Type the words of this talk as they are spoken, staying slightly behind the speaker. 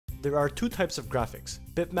There are two types of graphics,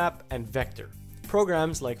 bitmap and vector.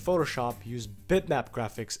 Programs like Photoshop use bitmap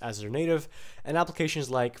graphics as their native, and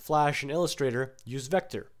applications like Flash and Illustrator use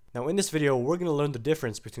vector. Now in this video, we're going to learn the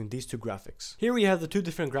difference between these two graphics. Here we have the two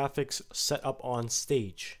different graphics set up on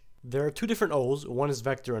stage. There are two different O's, one is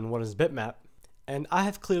vector and one is bitmap, and I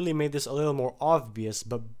have clearly made this a little more obvious,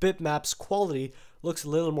 but bitmap's quality looks a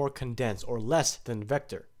little more condensed or less than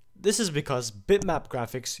vector. This is because bitmap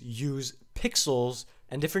graphics use pixels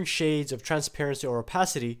and different shades of transparency or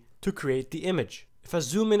opacity to create the image. If I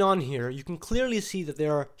zoom in on here, you can clearly see that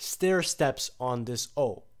there are stair steps on this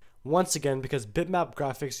O. Once again, because bitmap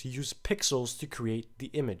graphics use pixels to create the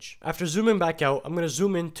image. After zooming back out, I'm going to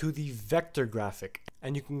zoom into the vector graphic,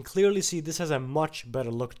 and you can clearly see this has a much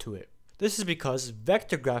better look to it. This is because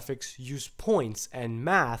vector graphics use points and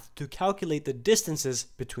math to calculate the distances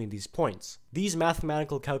between these points. These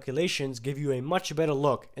mathematical calculations give you a much better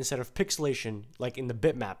look instead of pixelation like in the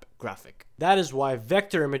bitmap graphic. That is why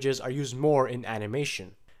vector images are used more in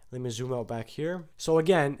animation. Let me zoom out back here. So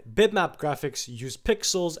again, bitmap graphics use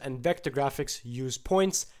pixels and vector graphics use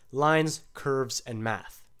points, lines, curves, and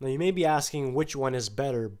math. Now you may be asking which one is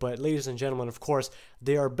better, but ladies and gentlemen, of course,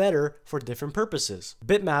 they are better for different purposes.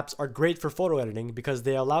 Bitmaps are great for photo editing because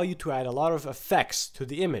they allow you to add a lot of effects to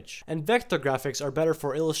the image. And vector graphics are better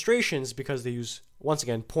for illustrations because they use, once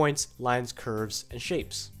again, points, lines, curves, and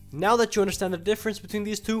shapes. Now that you understand the difference between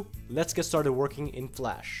these two, let's get started working in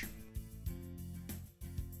Flash.